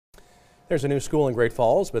There's a new school in Great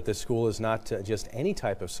Falls, but this school is not just any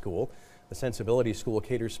type of school. The Sensibility School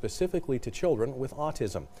caters specifically to children with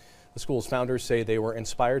autism. The school's founders say they were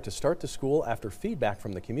inspired to start the school after feedback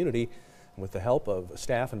from the community. With the help of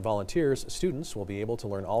staff and volunteers, students will be able to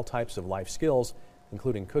learn all types of life skills,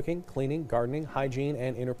 including cooking, cleaning, gardening, hygiene,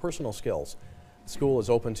 and interpersonal skills. The school is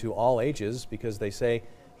open to all ages because they say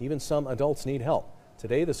even some adults need help.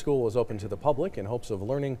 Today, the school is open to the public in hopes of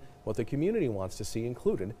learning what the community wants to see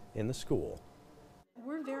included in the school.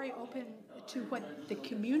 We're very open to what the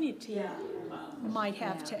community might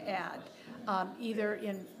have to add, either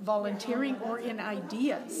in volunteering or in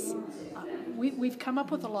ideas. We've come up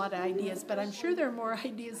with a lot of ideas, but I'm sure there are more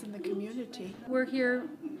ideas in the community. We're here,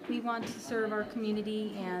 we want to serve our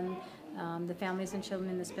community and the families and children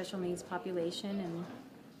in the special needs population, and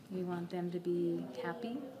we want them to be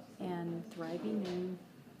happy and thriving and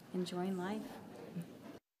enjoying life.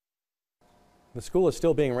 The school is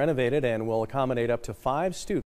still being renovated and will accommodate up to 5 students.